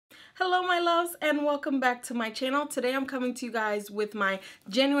Hello my loves and welcome back to my channel. Today I'm coming to you guys with my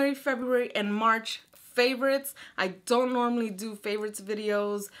January, February, and March favorites. I don't normally do favorites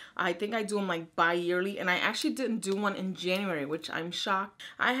videos. I think I do them like bi-yearly, and I actually didn't do one in January, which I'm shocked.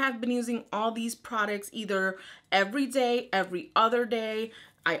 I have been using all these products either every day, every other day.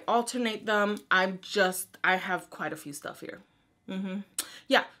 I alternate them. I have quite a few stuff here.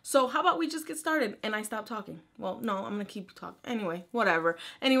 Yeah, so how about we just get started and I stop talking? Well, no, I'm gonna keep talking. Anyway, whatever.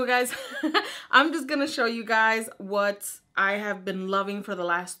 Anyway, guys, I'm just gonna show you guys what I have been loving for the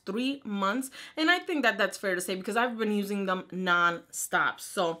last 3 months. And I think that that's fair to say because I've been using them non-stop.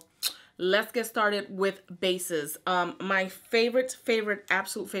 So let's get started with bases. My favorite,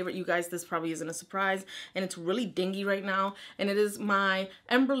 absolute favorite, you guys, this probably isn't a surprise, and it's really dingy right now, and it is my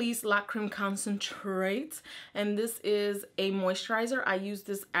Embryolisse Lock Cream Concentrate, and this is a moisturizer. I use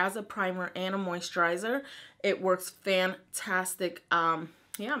this as a primer and a moisturizer. It works fantastic.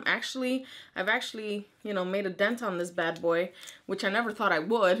 Yeah, I've actually, you know, made a dent on this bad boy, which I never thought I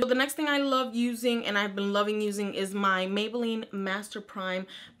would. So the next thing I love using, and I've been loving using, is my Maybelline Master Prime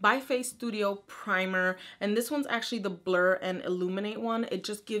by Face Studio Primer. And this one's actually the Blur and Illuminate one. It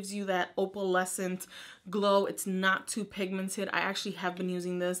just gives you that opalescent glow. It's not too pigmented. I actually have been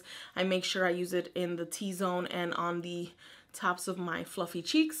using this. I make sure I use it in the T-zone and on the tops of my fluffy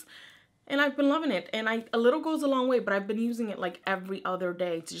cheeks. And I've been loving it, and a little goes a long way, but I've been using it like every other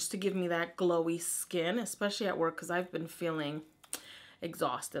day just to give me that glowy skin, especially at work because I've been feeling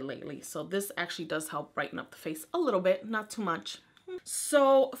exhausted lately. So this actually does help brighten up the face a little bit, not too much.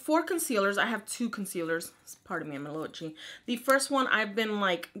 So for concealers, I have 2 concealers. Pardon me, I'm a little itchy. The first one I've been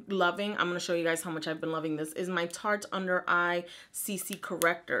like loving, I'm going to show you guys how much I've been loving this, is my Tarte Under Eye CC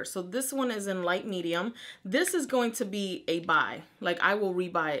Corrector. So this one is in light medium. This is going to be a buy. Like, I will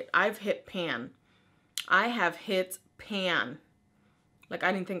rebuy it. I've hit pan. I have hit pan. Like,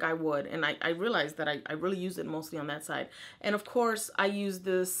 I didn't think I would. And I realized that I really use it mostly on that side. And of course, I use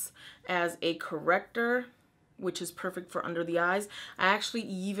this as a corrector, which is perfect for under the eyes. I actually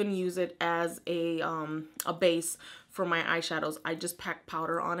even use it as a base for my eyeshadows. I just pack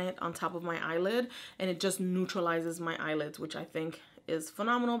powder on it on top of my eyelid, and it just neutralizes my eyelids, which I think is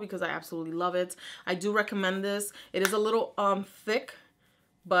phenomenal because I absolutely love it. I do recommend this. It is a little thick,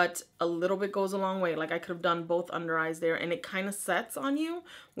 but a little bit goes a long way. Like, I could have done both under eyes there, and it kind of sets on you,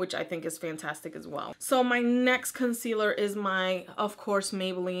 which I think is fantastic as well. So my next concealer is my, of course,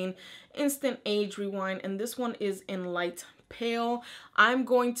 Maybelline Instant Age Rewind, and this one is in light pale. I'm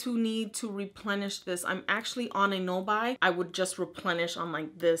going to need to replenish this. I'm actually on a no-buy. I would just replenish on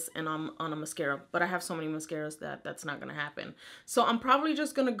like this and on a mascara, but I have so many mascaras that that's not gonna happen. So I'm probably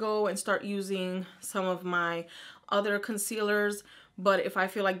just gonna go and start using some of my other concealers, but if I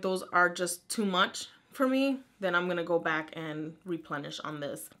feel like those are just too much for me, then I'm gonna go back and replenish on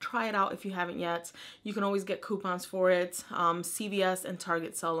this. Try it out if you haven't yet. You can always get coupons for it. CVS and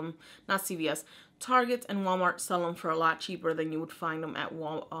Target sell them, not CVS. Target and Walmart sell them for a lot cheaper than you would find them at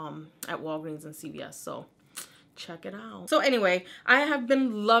Walgreens and CVS. So check it out. So anyway, I have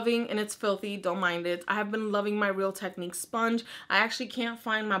been loving, and it's filthy, don't mind it, I have been loving my Real Technique sponge. I actually can't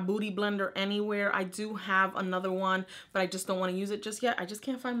find my Beauty Blender anywhere. I do have another one, but I just don't want to use it just yet. I just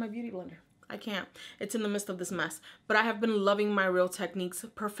can't find my Beauty Blender. I can't. It's in the midst of this mess. But I have been loving my Real Techniques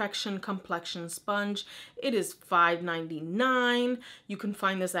Perfection Complexion Sponge. It is $5.99. You can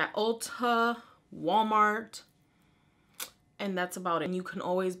find this at Ulta, Walmart, and that's about it. And you can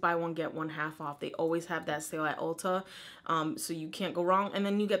always buy one, get one half off. They always have that sale at Ulta, so you can't go wrong. And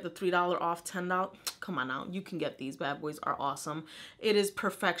then you get the $3 off, $10. Come on now, you can get these bad boys, are awesome. It is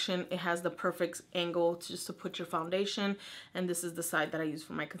perfection. It has the perfect angle just to put your foundation. And this is the side that I use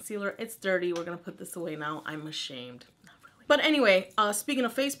for my concealer. It's dirty. We're gonna put this away now. I'm ashamed. But anyway, speaking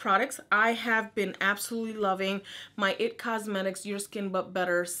of face products, I have been absolutely loving my IT Cosmetics Your Skin But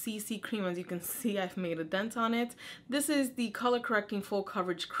Better CC Cream. As you can see, I've made a dent on it. This is the Color Correcting Full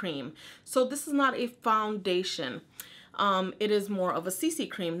Coverage Cream. So this is not a foundation. It is more of a CC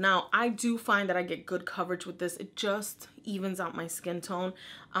cream. Now, I do find that I get good coverage with this. It just evens out my skin tone.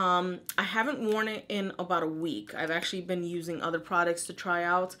 I haven't worn it in about a week. I've actually been using other products to try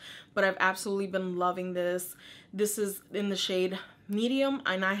out, but I've absolutely been loving this. This is in the shade medium,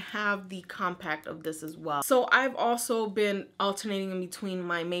 and I have the compact of this as well. So I've also been alternating in between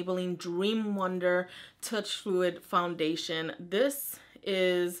my Maybelline Dream Wonder Touch Fluid Foundation. This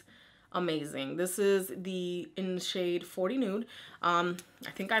is amazing. This is in the shade 40 Nude. I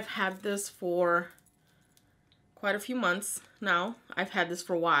think I've had this for quite a few months now. I've had this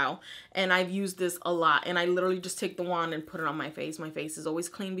for a while, and I've used this a lot, and I literally just take the wand and put it on my face. My face is always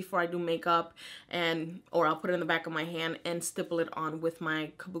clean before I do makeup, or I'll put it in the back of my hand and stipple it on with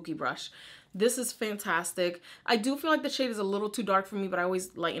my kabuki brush. This is fantastic. I do feel like the shade is a little too dark for me, but I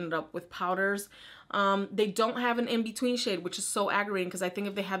always lighten it up with powders. They don't have an in-between shade, which is so aggravating, because I think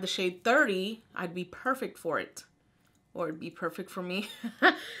if they had the shade 30, I'd be perfect for it. Or it'd be perfect for me.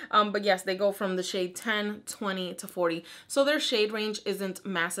 But yes, they go from the shade 10, 20 to 40. So their shade range isn't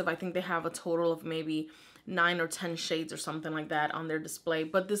massive. I think they have a total of maybe 9 or 10 shades or something like that on their display.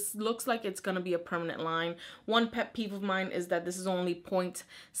 But this looks like it's going to be a permanent line. One pet peeve of mine is that this is only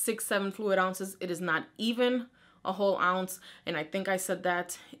 0.67 fluid ounces. It is not even a whole ounce, and I think I said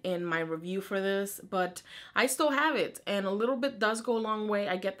that in my review for this, but I still have it, and a little bit does go a long way.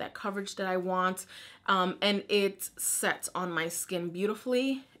 I get that coverage that I want, and it sets on my skin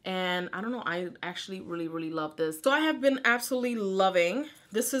beautifully, and I don't know, I actually really love this. So I have been absolutely loving.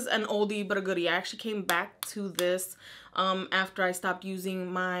 This is an oldie but a goodie. I actually came back to this after I stopped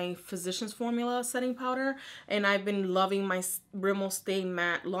using my Physicians Formula setting powder, and I've been loving my Rimmel Stay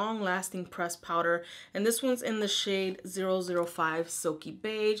Matte Long Lasting Pressed Powder, and this one's in the shade 005 Silky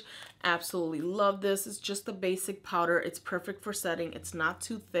Beige. Absolutely love this. It's just a basic powder. It's perfect for setting. It's not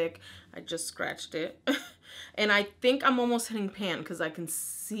too thick. I just scratched it. And I think I'm almost hitting pan because I can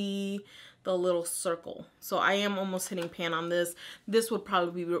see the little circle. So I am almost hitting pan on this. This would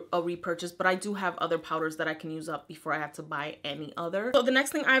probably be a repurchase, but I do have other powders that I can use up before I have to buy any other. So the next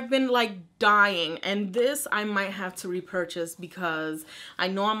thing, I've been like dying, and this I might have to repurchase because I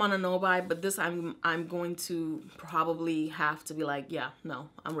know I'm on a no buy, but this I'm going to probably have to be like, yeah, no,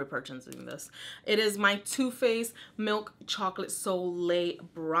 I'm repurchasing this. It is my Too Faced Milk Chocolate Soleil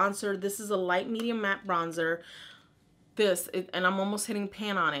Bronzer. This is a light medium matte bronzer. And I'm almost hitting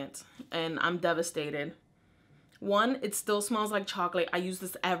pan on it, and I'm devastated. One, it still smells like chocolate. I use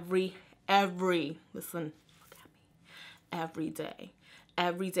this every listen, look at me,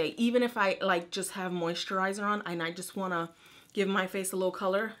 every day, even if I like just have moisturizer on and I just want to give my face a little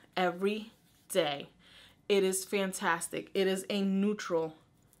color. Every day, it is fantastic. It is a neutral.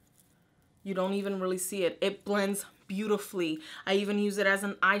 You don't even really see it. It blends beautifully. I even use it as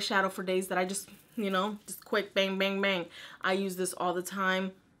an eyeshadow for days that I just, you know, just quick bang bang bang. I use this all the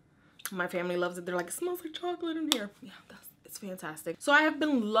time. My family loves it. They're like, it smells like chocolate in here. Yeah, it's fantastic. So I have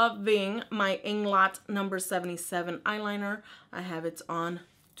been loving my Inglot number 77 eyeliner. I have it on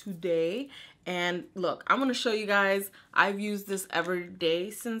today, and look, I'm gonna show you guys. I've used this every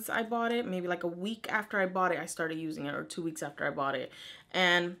day since I bought it. Maybe like a week after I bought it, I started using it, or 2 weeks after I bought it,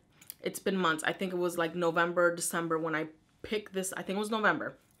 and it's been months. I think it was like November, December when I picked this. I think it was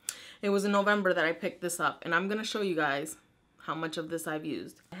November. It was in November that I picked this up, and I'm gonna show you guys how much of this I've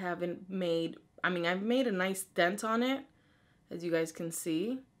used. I haven't made, I've made a nice dent on it, as you guys can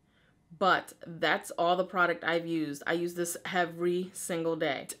see, but that's all the product I've used. I use this every single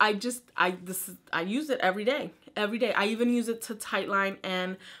day. I use it every day. I even use it to tightline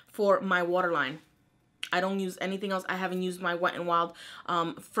and for my waterline. I don't use anything else. I haven't used my Wet n Wild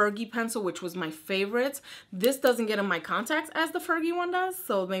Fergie pencil, which was my favorite. This doesn't get in my contacts as the Fergie one does,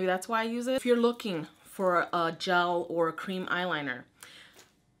 so maybe that's why I use it. If you're looking for a gel or a cream eyeliner,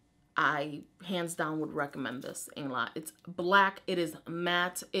 I hands down would recommend this Inglot. It's black, it is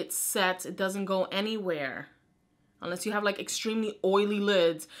matte, it sets, it doesn't go anywhere. Unless you have like extremely oily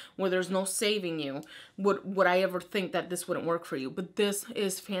lids where there's no saving you, would I ever think that this wouldn't work for you. But this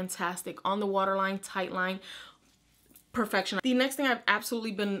is fantastic. On the waterline, tight line, perfection. The next thing I've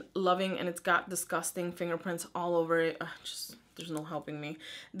absolutely been loving, and it's got disgusting fingerprints all over it. There's no helping me.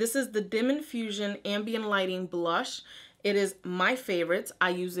 This is the Dim Infusion Ambient Lighting Blush. It is my favorite. I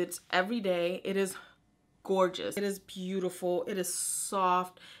use it every day. It is gorgeous. It is beautiful. It is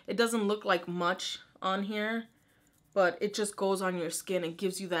soft. It doesn't look like much on here, but it just goes on your skin. It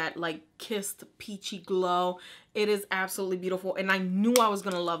gives you that like kissed peachy glow. It is absolutely beautiful, and I knew I was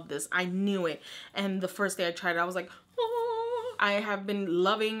gonna love this. I knew it. And the first day I tried it, I was like, oh. I have been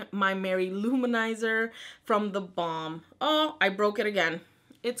loving my Mary Luminizer from the Balm. Oh, I broke it again.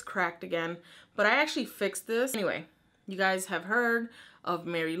 It's cracked again, but I actually fixed this. Anyway, you guys have heard of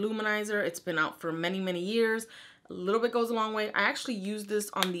Mary Luminizer. It's been out for many years. A little bit goes a long way. I actually use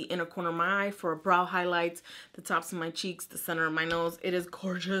this on the inner corner of my eye for brow highlights, the tops of my cheeks, the center of my nose. It is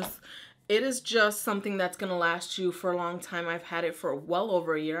gorgeous. It is just something that's going to last you for a long time. I've had it for well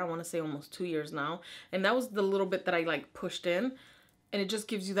over a year. I want to say almost 2 years now. And that was the little bit that I like pushed in. And it just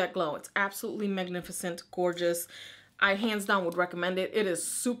gives you that glow. It's absolutely magnificent, gorgeous. I hands down would recommend it. It is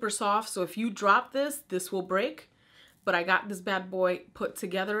super soft. So if you drop this, this will break. but I got this bad boy put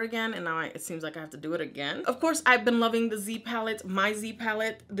together again, and now it seems like I have to do it again. Of course, I've been loving the Z palette, my Z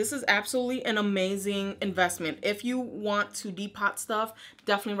palette. This is absolutely an amazing investment. If you want to depot stuff,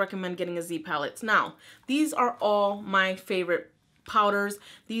 definitely recommend getting a Z palette. Now, these are all my favorite powders.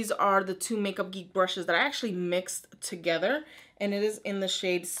 These are the two Makeup Geek brushes that I actually mixed together, and it is in the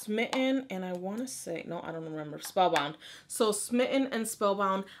shade Smitten, and I want to say, no, I don't remember, Spellbound. So Smitten and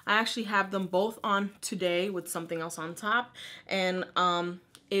Spellbound, I actually have them both on today with something else on top, and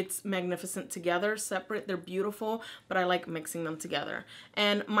it's magnificent together, separate. They're beautiful, but I like mixing them together.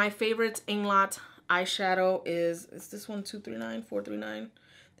 And my favorite Inglot eyeshadow is this one 239, 439?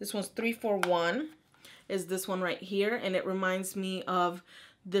 This one's 341. Is this one right here, and it reminds me of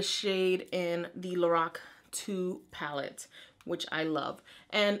the shade in the Lorac 2 palette, which I love.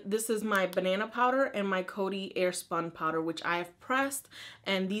 And this is my banana powder and my Coty Airspun powder, which I have pressed,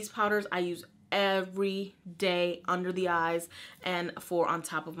 and these powders I use every day under the eyes and for on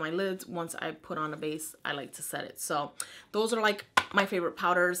top of my lids. Once I put on a base, I like to set it. So those are like my favorite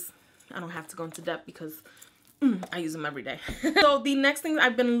powders. I don't have to go into depth because I use them every day. So the next thing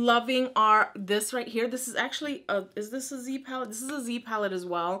I've been loving are this right here. This is actually is this a Z palette? This is a Z palette as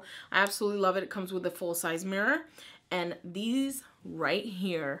well. I absolutely love it. It comes with a full-size mirror. And these right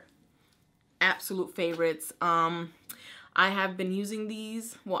here, absolute favorites. I have been using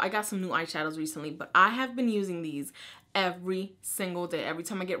these. Well, I got some new eyeshadows recently, but I have been using these every single day. Every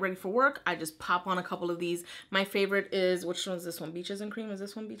time I get ready for work, I just pop on a couple of these. My favorite is, which one is this one? Beaches and Cream? Is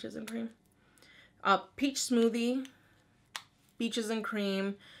this one Beaches and Cream? Peach Smoothie, Beaches and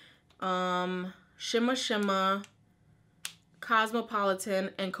Cream, Shimma Shimma,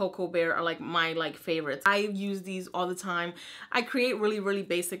 Cosmopolitan, and Cocoa Bear are like my favorites. I use these all the time. I create really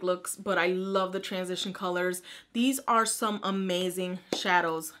basic looks, but I love the transition colors. These are some amazing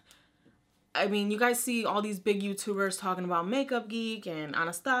shadows. I mean, you guys see all these big YouTubers talking about Makeup Geek and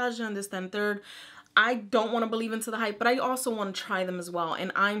Anastasia and this, that, and third. I don't want to believe into the hype, but I also want to try them as well.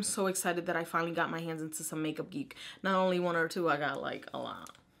 And I'm so excited that I finally got my hands into some Makeup Geek. Not only one or two, I got like a lot.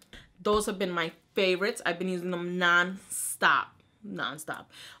 Those have been my favorites. I've been using them non-stop.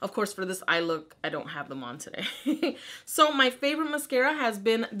 Of course, for this eye look, I don't have them on today. So my favorite mascara has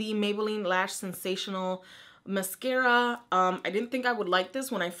been the Maybelline Lash Sensational Mascara. I didn't think I would like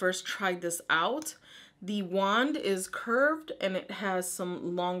this when I first tried this out. The wand is curved and it has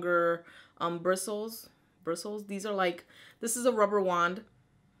some longer bristles. These are like, this is a rubber wand,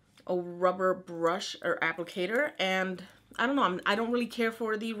 a rubber brush or applicator, and I don't know, I don't really care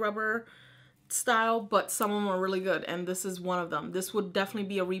for the rubber style, but some of them are really good, and this is one of them. This would definitely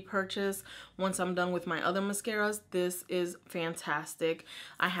be a repurchase once I'm done with my other mascaras. This is fantastic.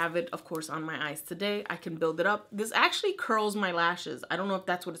 I have it, of course, on my eyes today. I can build it up. This actually curls my lashes. I don't know if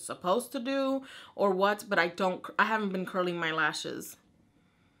that's what it's supposed to do or what, but I haven't been curling my lashes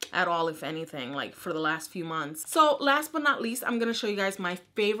at all, if anything, like for the last few months. So last but not least, I'm gonna show you guys my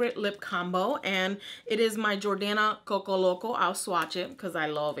favorite lip combo, and it is my Jordana Coco Loco. I'll swatch it because I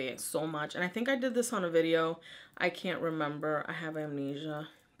love it so much, and I think I did this on a video. I can't remember. I have amnesia.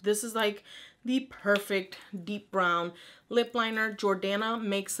 This is like the perfect deep brown lip liner. Jordana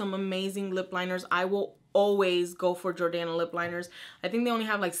makes some amazing lip liners. I will always go for Jordana lip liners. I think they only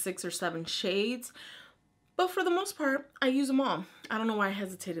have like 6 or 7 shades. But for the most part, I use them all. I don't know why I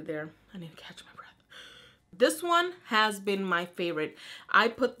hesitated there. I need to catch my breath. This one has been my favorite. I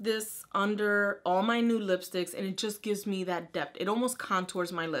put this under all my nude lipsticks, and it just gives me that depth. It almost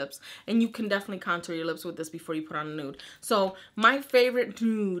contours my lips, and you can definitely contour your lips with this before you put on a nude. So my favorite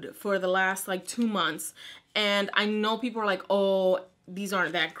nude for the last like 2 months, and I know people are like, oh, these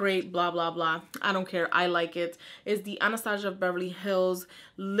aren't that great, blah, blah, blah. I don't care. I like it. Is the Anastasia of Beverly Hills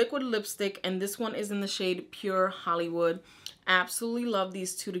liquid lipstick, and this one is in the shade Pure Hollywood. Absolutely love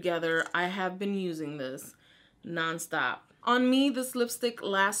these two together. I have been using this non-stop. On me, this lipstick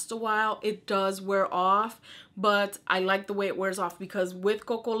lasts a while. It does wear off, but I like the way it wears off because with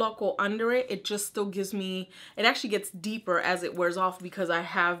Coco Loco under it, it just still gives me, it actually gets deeper as it wears off because I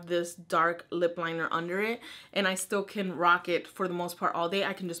have this dark lip liner under it, and I still can rock it for the most part all day.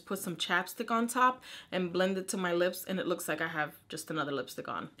 I can just put some chapstick on top and blend it to my lips, and it looks like I have just another lipstick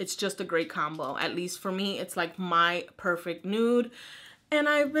on. It's just a great combo. At least for me, it's like my perfect nude, and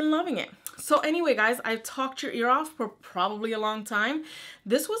I've been loving it. So anyway, guys, I've talked your ear off for probably a long time.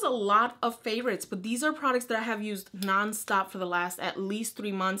 This was a lot of favorites, but these are products that I have used non-stop for the last at least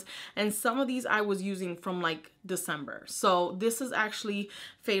 3 months, and some of these I was using from like December. So this is actually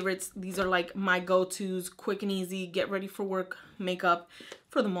favorites. These are like my go-tos, quick and easy, get ready for work makeup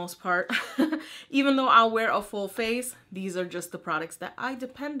for the most part. Even though I'll wear a full face, these are just the products that I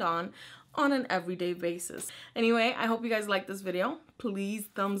depend on on an everyday basis. Anyway, I hope you guys like this video. Please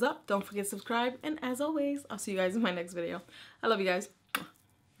thumbs up. Don't forget to subscribe. And as always, I'll see you guys in my next video. I love you guys.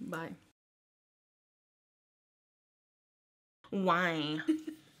 Bye. Why?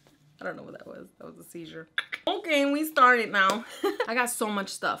 I don't know what that was. That was a seizure. Okay, we started now. I got so much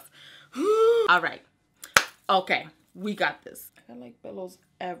stuff. All right. Okay, we got this. I got like pillows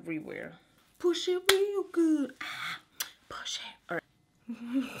everywhere. Push it real good. Ah.